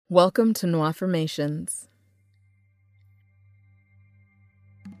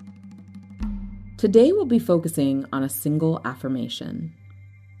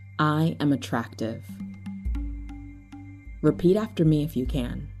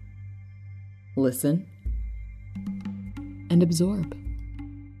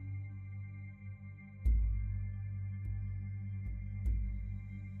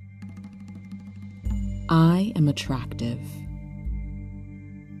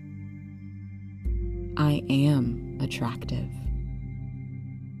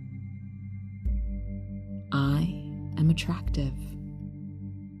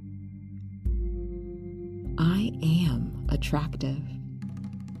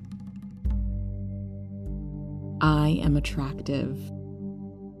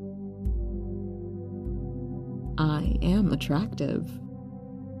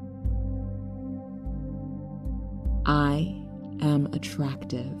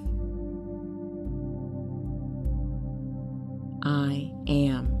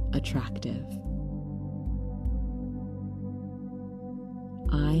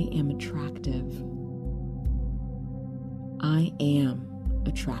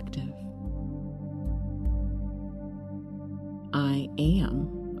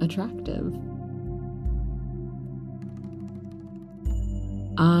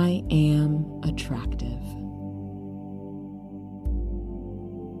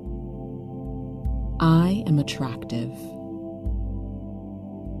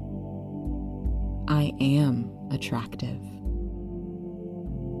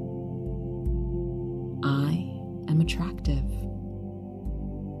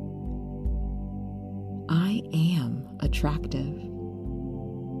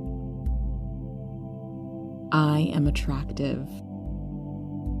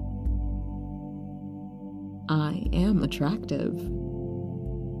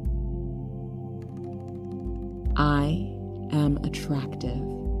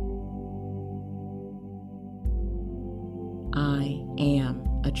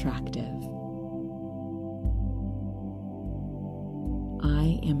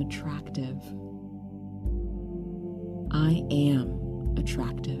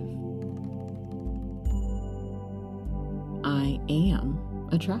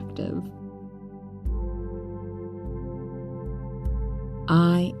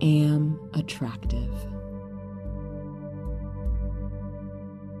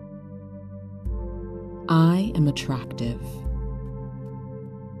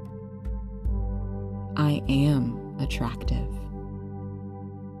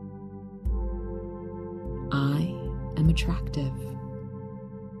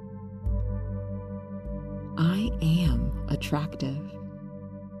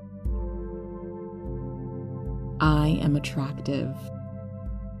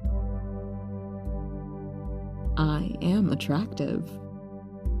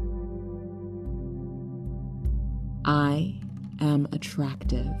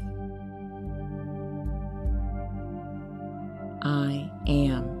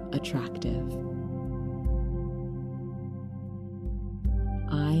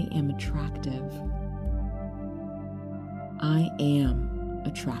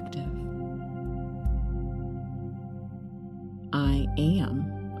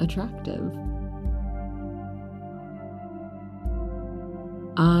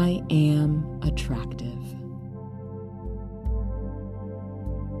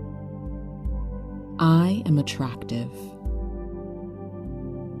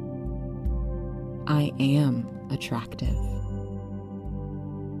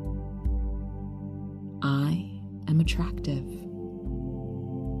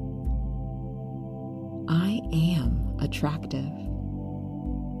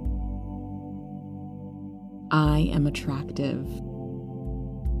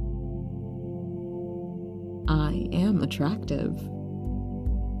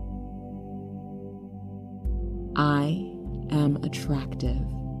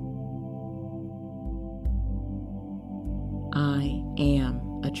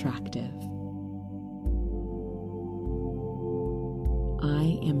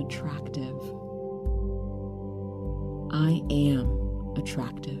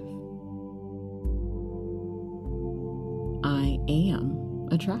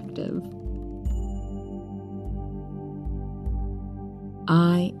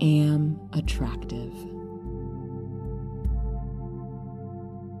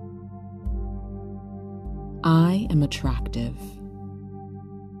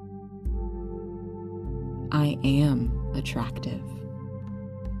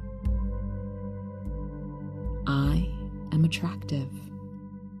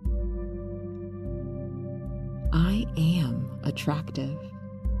I am attractive.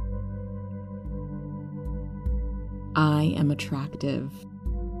 I am attractive.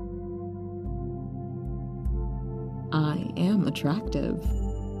 I am attractive.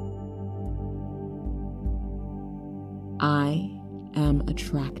 I am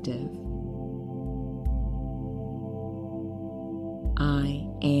attractive. I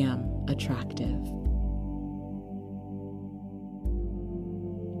am attractive.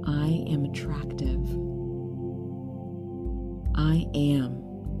 I am attractive. I am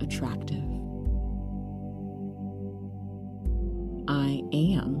attractive. I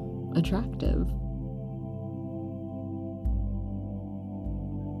am attractive.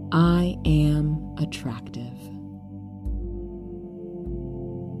 I am attractive.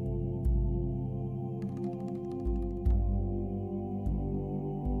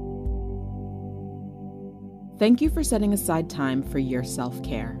 Thank you for setting aside time for your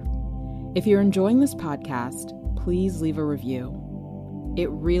self-care. If you're enjoying this podcast, please leave a review. It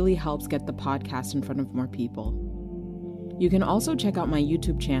really helps get the podcast in front of more people. You can also check out my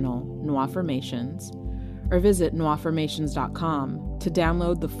YouTube channel, Noirformations, or visit noirformations.com to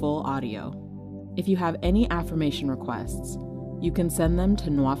download the full audio. If you have any affirmation requests, you can send them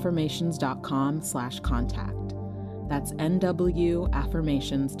to noirformations.com/contact. That's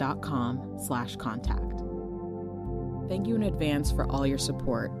nwAffirmations.com/contact. Thank you in advance for all your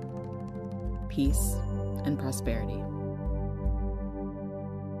support. Peace and prosperity.